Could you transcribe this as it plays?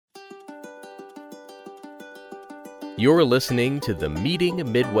You're listening to the Meeting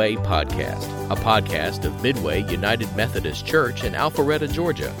Midway podcast, a podcast of Midway United Methodist Church in Alpharetta,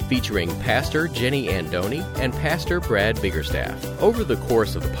 Georgia, featuring Pastor Jenny Andoni and Pastor Brad Biggerstaff. Over the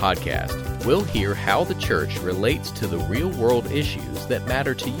course of the podcast, we'll hear how the church relates to the real-world issues that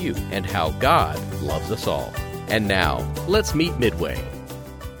matter to you and how God loves us all. And now, let's meet Midway.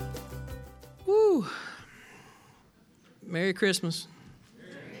 Woo! Merry Christmas.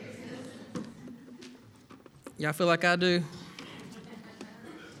 Y'all feel like I do?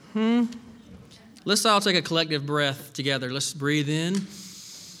 Let's all take a collective breath together. Let's breathe in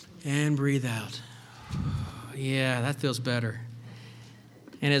and breathe out. Yeah, that feels better.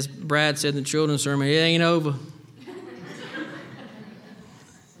 And as Brad said in the children's sermon, it ain't over.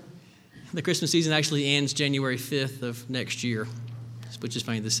 The Christmas season actually ends January 5th of next year, which is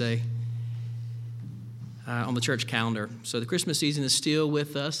funny to say, on the church calendar. So the Christmas season is still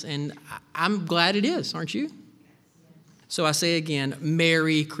with us, and I'm glad it is, aren't you? So I say again,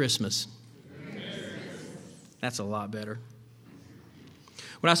 Merry Christmas. That's a lot better.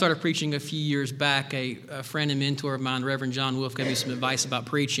 When I started preaching a few years back, a friend and mentor of mine, Reverend John Wolf, gave me some advice about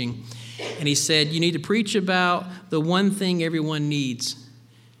preaching. And he said, you need to preach about the one thing everyone needs.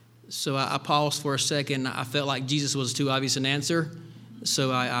 So I paused for a second. I felt like Jesus was too obvious an answer.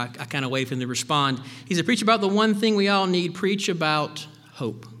 So I kind of waited for him to respond. He said, preach about the one thing we all need. Preach about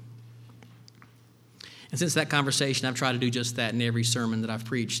hope. And since that conversation, I've tried to do just that in every sermon that I've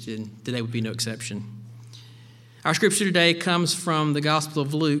preached, and today would be no exception. Our scripture today comes from the Gospel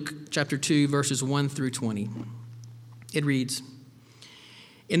of Luke, chapter 2, verses 1 through 20. It reads,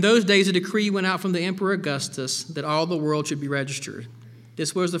 In those days a decree went out from the Emperor Augustus that all the world should be registered.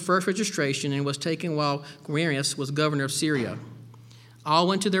 This was the first registration and was taken while Quirinius was governor of Syria. All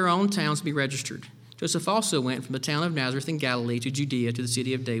went to their own towns to be registered. Joseph also went from the town of Nazareth in Galilee to Judea to the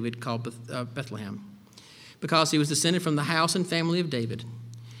city of David called Bethlehem, because he was descended from the house and family of David.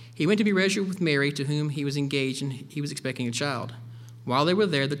 He went to be registered with Mary, to whom he was engaged, and he was expecting a child. While they were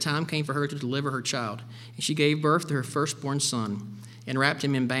there, the time came for her to deliver her child, and she gave birth to her firstborn son, and wrapped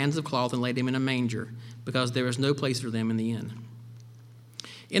him in bands of cloth and laid him in a manger, because there was no place for them in the inn.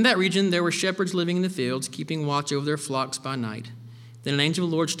 In that region there were shepherds living in the fields, keeping watch over their flocks by night. Then an angel of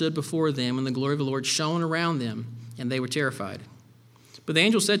the Lord stood before them, and the glory of the Lord shone around them, and they were terrified. But the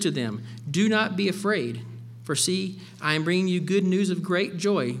angel said to them, Do not be afraid. For see, I am bringing you good news of great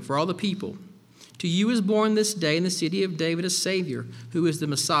joy for all the people. To you is born this day in the city of David a Savior, who is the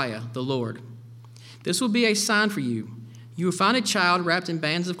Messiah, the Lord. This will be a sign for you. You will find a child wrapped in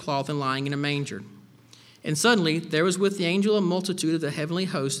bands of cloth and lying in a manger. And suddenly there was with the angel a multitude of the heavenly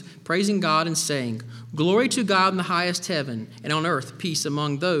host, praising God and saying, Glory to God in the highest heaven, and on earth peace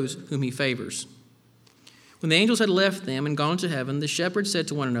among those whom he favors. When the angels had left them and gone to heaven, the shepherds said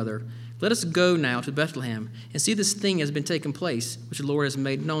to one another, Let us go now to Bethlehem and see this thing has been taken place, which the Lord has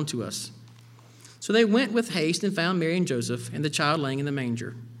made known to us. So they went with haste and found Mary and Joseph and the child laying in the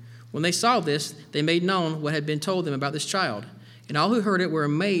manger. When they saw this, they made known what had been told them about this child, and all who heard it were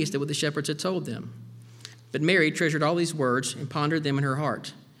amazed at what the shepherds had told them. But Mary treasured all these words and pondered them in her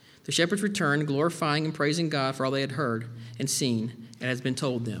heart. The shepherds returned, glorifying and praising God for all they had heard and seen and has been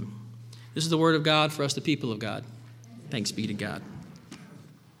told them. This is the word of God for us, the people of God. Thanks be to God.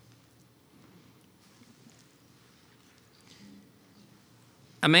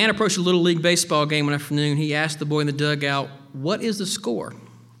 A man approached a Little League baseball game one afternoon. He asked the boy in the dugout, What is the score?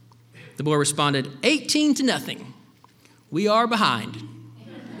 The boy responded, 18-0. We are behind.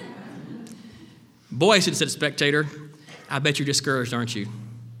 Boy, said the spectator, I bet you're discouraged, aren't you? The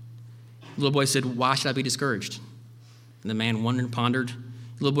little boy said, Why should I be discouraged? And the man wondered and pondered.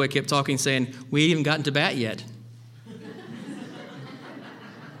 The little boy kept talking, saying, We ain't even gotten to bat yet.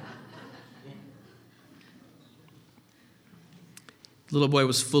 The little boy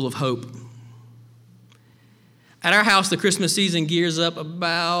was full of hope. At our house, the Christmas season gears up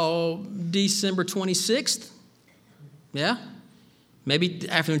about December 26th. Yeah? Maybe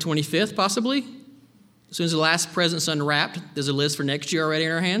afternoon 25th, possibly. As soon as the last present's unwrapped, there's a list for next year already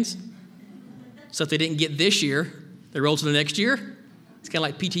in our hands. Stuff they didn't get this year, they roll to the next year. It's kind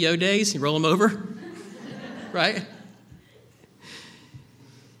of like PTO days. You roll them over, right?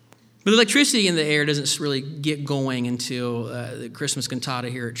 But the electricity in the air doesn't really get going until the Christmas cantata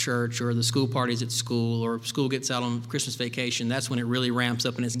here at church or the school parties at school or school gets out on Christmas vacation. That's when it really ramps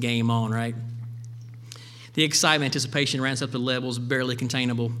up and it's game on, right? The excitement, anticipation ramps up to levels barely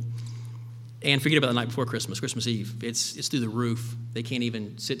containable. And forget about the night before Christmas, Christmas Eve. It's through the roof. They can't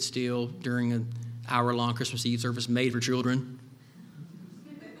even sit still during an hour-long Christmas Eve service made for children.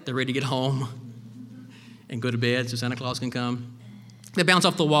 They're ready to get home and go to bed so Santa Claus can come. They bounce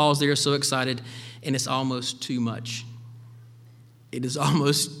off the walls. They are so excited. and it's almost too much. It is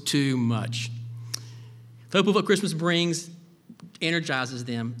almost too much. The hope of what Christmas brings energizes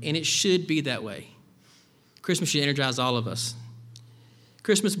them, and it should be that way. Christmas should energize all of us.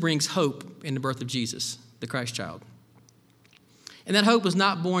 Christmas brings hope in the birth of Jesus, the Christ child. And that hope was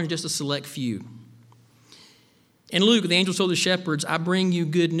not born just a select few. In Luke, the angel told the shepherds, I bring you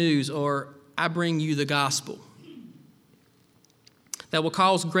good news, or I bring you the gospel that will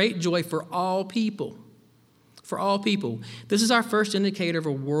cause great joy for all people. For all people. This is our first indicator of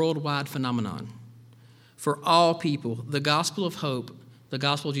a worldwide phenomenon. For all people, the gospel of hope, the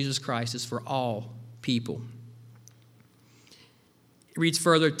gospel of Jesus Christ is for all people. It reads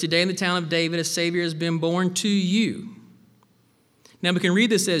further, today in the town of David, a Savior has been born to you. Now we can read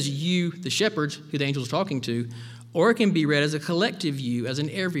this as you, the shepherds, who the angel is talking to, or it can be read as a collective you, as in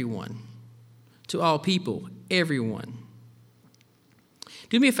everyone. To all people, everyone.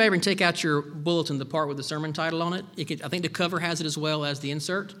 Do me a favor and take out your bulletin, the part with the sermon title on it. I think the cover has it as well as the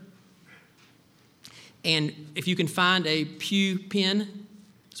insert. And if you can find a pew pen,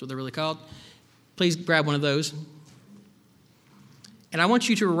 that's what they're really called, please grab one of those. And I want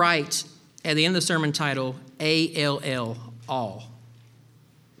you to write at the end of the sermon title, A-L-L, all.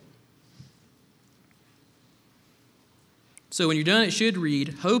 So when you're done, it should read,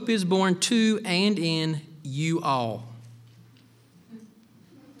 hope is born to and in you all.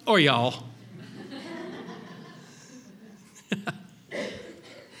 Or y'all.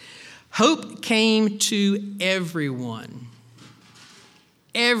 Hope came to everyone.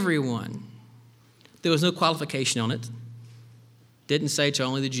 Everyone. There was no qualification on it. Didn't say to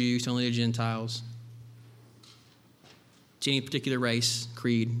only the Jews, to only the Gentiles, to any particular race,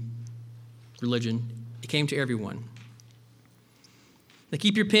 creed, religion. It came to everyone. Now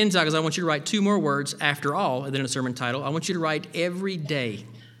keep your pens out because I want you to write two more words after all, and then a sermon title. I want you to write every day.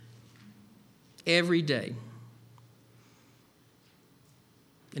 Every day.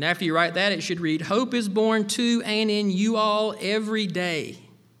 And after you write that, it should read, hope is born to and in you all every day.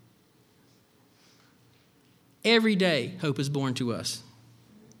 Every day, hope is born to us.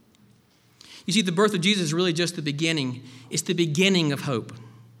 You see, the birth of Jesus is really just the beginning. It's the beginning of hope.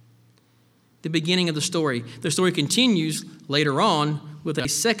 The beginning of the story. The story continues later on with a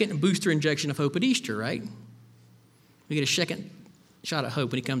second booster injection of hope at Easter, right? We get a second shot at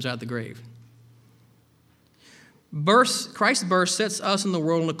hope when he comes out of the grave. Christ's birth sets us in the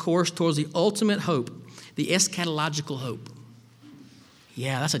world on a course towards the ultimate hope, the eschatological hope.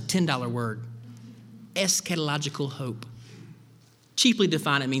 Yeah, that's a $10 word. Eschatological hope. Cheaply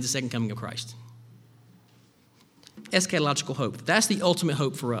defined, it means the second coming of Christ. Eschatological hope. That's the ultimate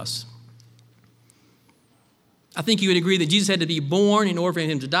hope for us. I think you would agree that Jesus had to be born in order for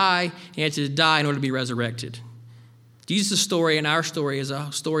him to die, and he had to die in order to be resurrected. Jesus' story and our story is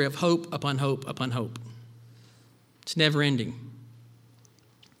a story of hope upon hope upon hope. It's never ending.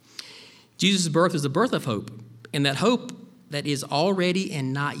 Jesus' birth is the birth of hope, and that hope that is already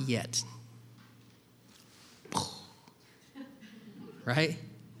and not yet. Right?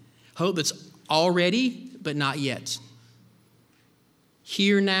 Hope that's already but not yet.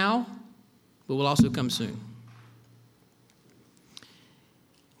 Here now, but will also come soon.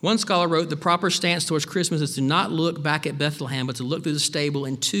 One scholar wrote, the proper stance towards Christmas is to not look back at Bethlehem, but to look through the stable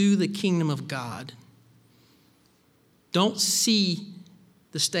into the kingdom of God. Don't see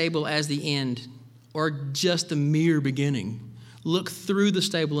the stable as the end or just the mere beginning. Look through the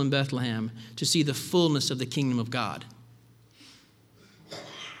stable in Bethlehem to see the fullness of the kingdom of God.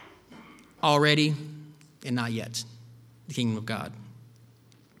 Already and not yet, the kingdom of God.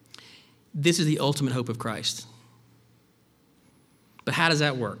 This is the ultimate hope of Christ. But how does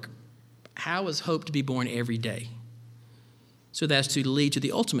that work? How is hope to be born every day? So that's to lead to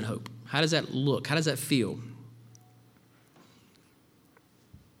the ultimate hope. How does that look? How does that feel?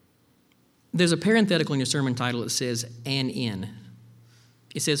 There's a parenthetical in your sermon title that says, and in.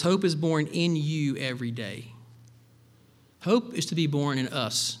 It says, hope is born in you every day. Hope is to be born in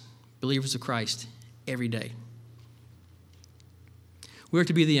us, believers of Christ, every day. We're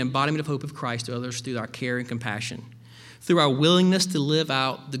to be the embodiment of hope of Christ to others through our care and compassion, through our willingness to live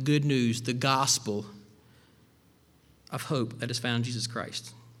out the good news, the gospel of hope that is found in Jesus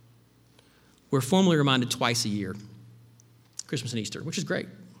Christ. We're formally reminded twice a year, Christmas and Easter, which is great.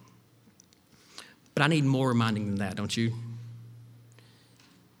 But I need more reminding than that, don't you?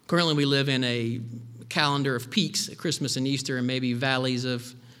 Currently, we live in a calendar of peaks at Christmas and Easter and maybe valleys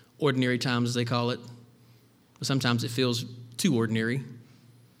of ordinary times, as they call it. But sometimes it feels too ordinary.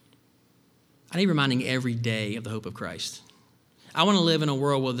 I need reminding every day of the hope of Christ. I want to live in a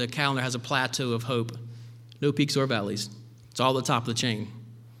world where the calendar has a plateau of hope. No peaks or valleys. It's all at the top of the chain.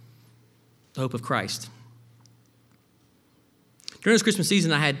 the hope of Christ. During this Christmas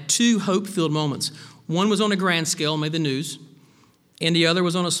season, I had two hope-filled moments. One was on a grand scale and made the news, and the other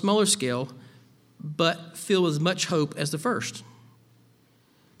was on a smaller scale, but filled with as much hope as the first.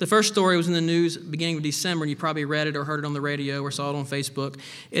 The first story was in the news beginning of December, and you probably read it or heard it on the radio or saw it on Facebook.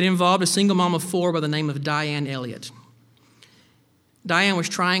 It involved a single mom of 4 by the name of Diane Elliott. Diane was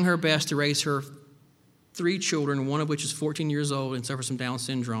trying her best to raise her 3 children, one of which is 14 years old and suffers from Down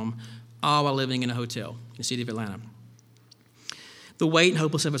syndrome, all while living in a hotel in the city of Atlanta. The weight and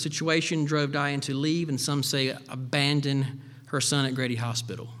hopelessness of a situation drove Diane to leave, and some say abandon her son at Grady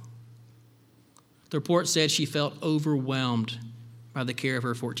Hospital. The report said she felt overwhelmed by the care of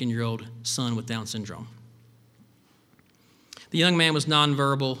her 14-year-old son with Down syndrome. The young man was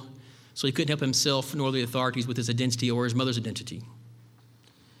nonverbal, so he couldn't help himself nor the authorities with his identity or his mother's identity.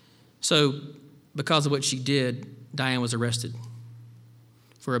 So, because of what she did, Diane was arrested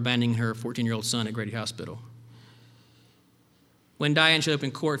for abandoning her 14-year-old son at Grady Hospital. When Diane showed up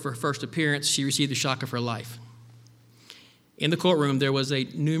in court for her first appearance, she received the shock of her life. In the courtroom, there was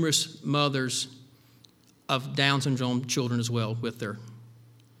numerous mothers of Down syndrome children as well with her,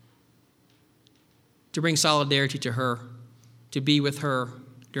 to bring solidarity to her, to be with her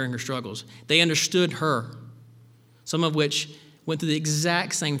during her struggles. They understood her, some of which went through the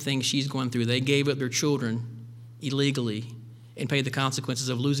exact same thing she's going through. They gave up their children illegally and paid the consequences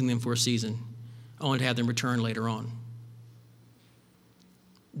of losing them for a season, only to have them return later on.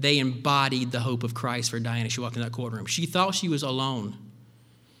 They embodied the hope of Christ for Diane as she walked in that courtroom. She thought she was alone.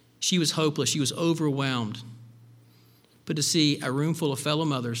 She was hopeless. She was overwhelmed. But to see a room full of fellow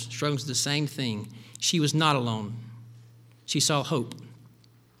mothers struggling with the same thing, she was not alone. She saw hope.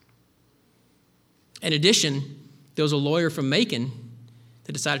 In addition, there was a lawyer from Macon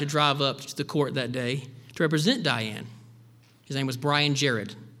that decided to drive up to the court that day to represent Diane. His name was Brian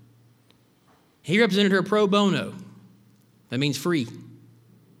Jared. He represented her pro bono. That means free.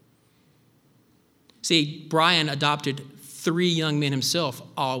 See, Brian adopted 3 young men himself,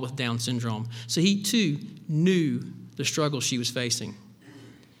 all with Down syndrome. So he too knew the struggle she was facing.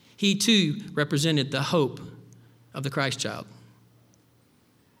 He too represented the hope of the Christ child.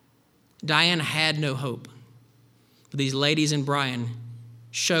 Diane had no hope, but these ladies and Brian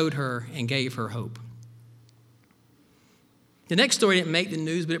showed her and gave her hope. The next story didn't make the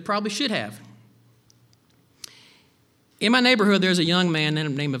news, but it probably should have. In my neighborhood, there's a young man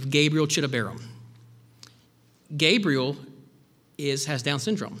named Gabriel Chitabaram. Gabriel has Down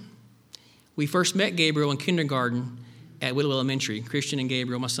syndrome. We first met Gabriel in kindergarten at Willow Elementary. Christian and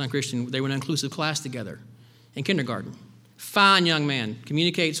Gabriel, my son Christian, they were in an inclusive class together in kindergarten. Fine young man,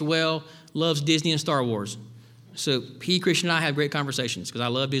 communicates well, loves Disney and Star Wars. So Christian and I have great conversations because I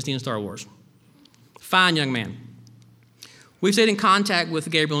love Disney and Star Wars. Fine young man. We've stayed in contact with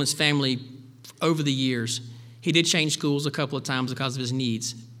Gabriel and his family over the years. He did change schools a couple of times because of his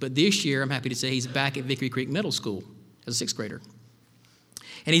needs. But this year, I'm happy to say he's back at Vickery Creek Middle School as a 6th grader.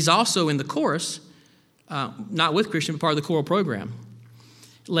 And he's also in the chorus, not with Christian, but part of the choral program,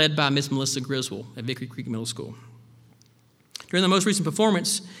 led by Miss Melissa Griswold at Vickery Creek Middle School. During the most recent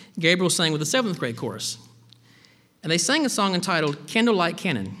performance, Gabriel sang with the 7th grade chorus. And they sang a song entitled Candlelight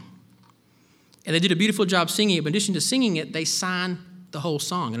Canon. And they did a beautiful job singing it. But in addition to singing it, they signed the whole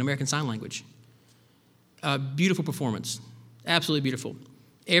song in American Sign Language. A beautiful performance. Absolutely beautiful.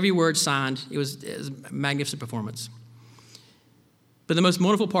 Every word signed. It was a magnificent performance. But the most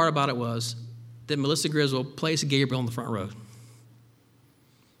wonderful part about it was that Melissa Griswold placed Gabriel on the front row.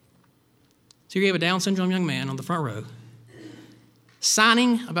 So you have a Down syndrome young man on the front row,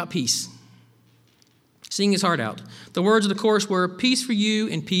 signing about peace, singing his heart out. The words of the chorus were, "Peace for you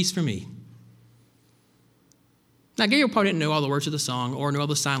and peace for me." Now, Gabriel probably didn't know all the words of the song or know all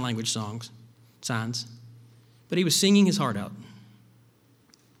the sign language signs, but he was singing his heart out.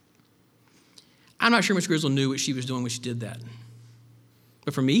 I'm not sure Miss Griswold knew what she was doing when she did that.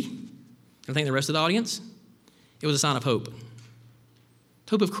 But for me, and I think the rest of the audience, it was a sign of hope.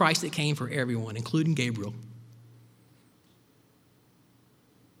 The hope of Christ that came for everyone, including Gabriel.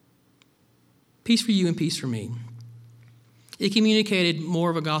 Peace for you and peace for me. It communicated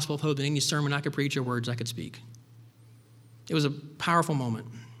more of a gospel of hope than any sermon I could preach or words I could speak. It was a powerful moment.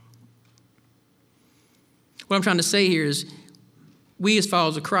 What I'm trying to say here is we as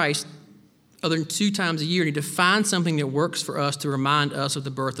followers of Christ, other than 2 times a year, need to find something that works for us to remind us of the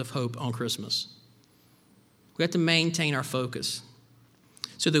birth of hope on Christmas. We have to maintain our focus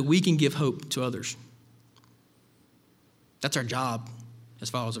so that we can give hope to others. That's our job as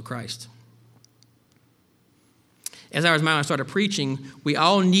followers of Christ. As I was mindful, I started preaching, we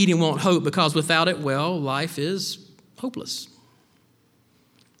all need and want hope because without it, well, life is hopeless.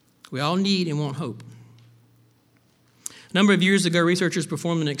 We all need and want hope. A number of years ago, researchers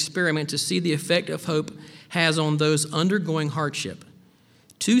performed an experiment to see the effect of hope has on those undergoing hardship.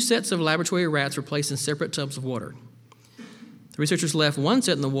 2 sets of laboratory rats were placed in separate tubs of water. The researchers left one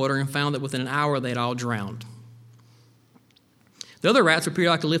set in the water and found that within an hour they had all drowned. The other rats were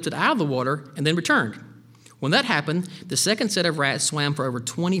periodically lifted out of the water and then returned. When that happened, the second set of rats swam for over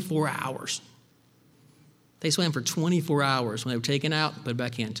 24 hours. They swam for 24 hours when they were taken out, put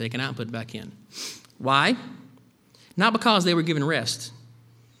back in, taken out, put back in. Why? Not because they were given rest,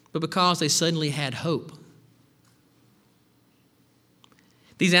 but because they suddenly had hope.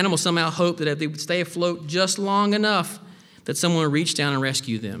 These animals somehow hoped that if they would stay afloat just long enough, that someone would reach down and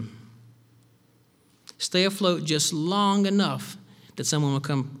rescue them. Stay afloat just long enough that someone will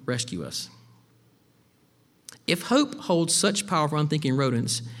come rescue us. If hope holds such power for unthinking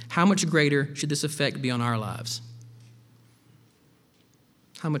rodents, how much greater should this effect be on our lives?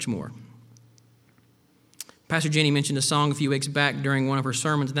 How much more? Pastor Jenny mentioned a song a few weeks back during one of her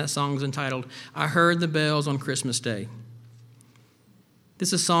sermons, and that song is entitled, "I Heard the Bells on Christmas Day." This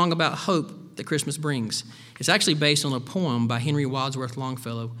is a song about hope that Christmas brings. It's actually based on a poem by Henry Wadsworth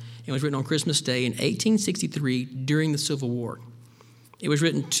Longfellow and was written on Christmas Day in 1863 during the Civil War. It was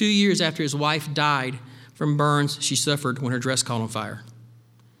written 2 years after his wife died from burns she suffered when her dress caught on fire.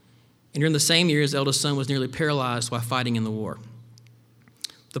 And during the same year, his eldest son was nearly paralyzed while fighting in the war.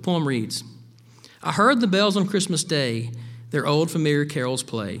 The poem reads, "I heard the bells on Christmas Day, their old familiar carols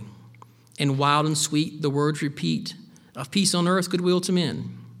play, and wild and sweet the words repeat, of peace on earth, goodwill to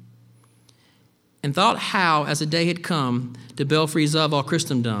men. And thought how, as the day had come, the belfries of all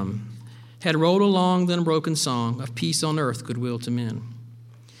Christendom had rolled along the unbroken song of peace on earth, goodwill to men.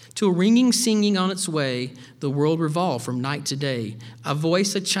 To a ringing singing on its way, the world revolved from night to day, a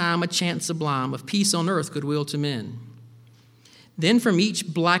voice, a chime, a chant sublime of peace on earth, goodwill to men. Then from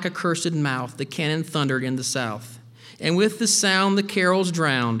each black accursed mouth the cannon thundered in the south, and with the sound the carols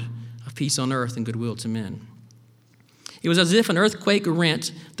drowned of peace on earth and goodwill to men. It was as if an earthquake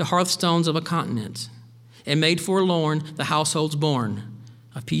rent the hearthstones of a continent and made forlorn the households born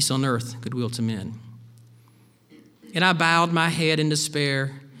of peace on earth, goodwill to men. And I bowed my head in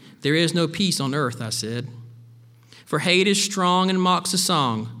despair. There is no peace on earth, I said, for hate is strong and mocks a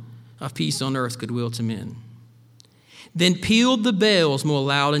song of peace on earth, goodwill to men. Then pealed the bells more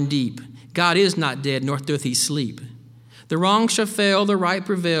loud and deep. God is not dead, nor doth he sleep. The wrong shall fail, the right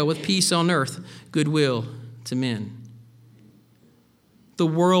prevail, with peace on earth, goodwill to men. The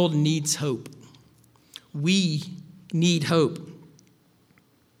world needs hope. We need hope.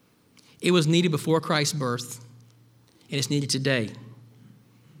 It was needed before Christ's birth, and it's needed today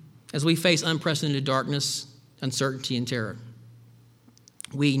as we face unprecedented darkness, uncertainty, and terror.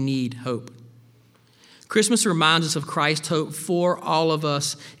 We need hope. Christmas reminds us of Christ's hope for all of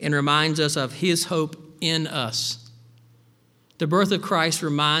us and reminds us of his hope in us. The birth of Christ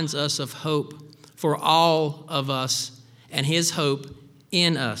reminds us of hope for all of us and his hope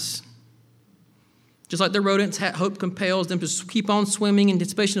in us. Just like the rodents, hope compels them to keep on swimming in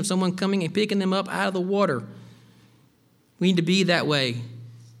anticipation of someone coming and picking them up out of the water. We need to be that way.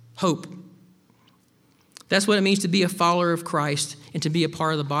 Hope. That's what it means to be a follower of Christ and to be a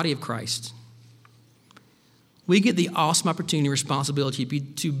part of the body of Christ. We get the awesome opportunity and responsibility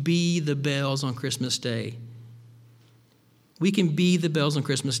to be the bells on Christmas Day. We can be the bells on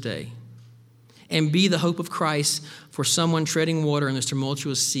Christmas Day and be the hope of Christ for someone treading water in this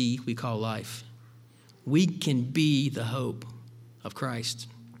tumultuous sea we call life. We can be the hope of Christ.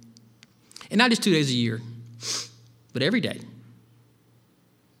 And not just 2 days a year, but every day.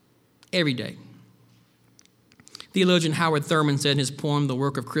 Every day. Theologian Howard Thurman said in his poem, The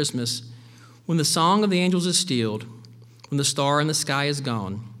Work of Christmas, when the song of the angels is stilled, when the star in the sky is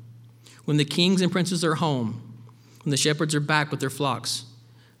gone, when the kings and princes are home, when the shepherds are back with their flocks,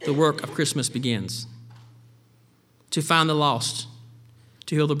 the work of Christmas begins. To find the lost,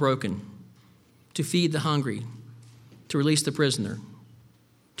 to heal the broken, to feed the hungry, to release the prisoner,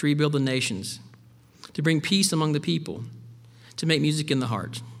 to rebuild the nations, to bring peace among the people, to make music in the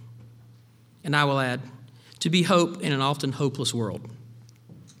heart. And I will add, to be hope in an often hopeless world.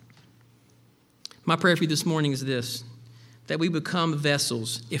 My prayer for you this morning is this, that we become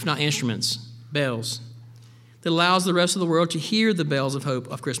vessels, if not instruments, bells, that allows the rest of the world to hear the bells of hope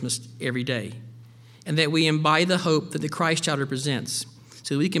of Christmas every day, and that we embody the hope that the Christ child represents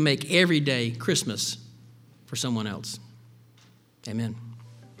so that we can make every day Christmas for someone else. Amen.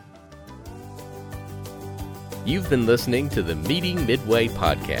 You've been listening to the Meeting Midway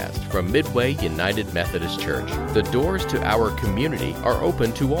podcast from Midway United Methodist Church. The doors to our community are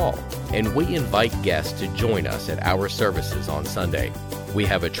open to all, and we invite guests to join us at our services on Sunday. We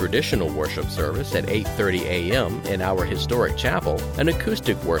have a traditional worship service at 8:30 a.m. in our historic chapel, an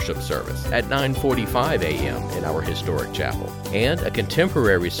acoustic worship service at 9:45 a.m. in our historic chapel, and a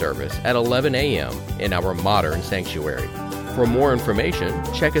contemporary service at 11 a.m. in our modern sanctuary. For more information,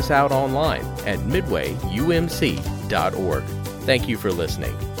 check us out online at midwayumc.org. Thank you for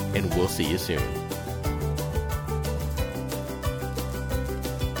listening, and we'll see you soon.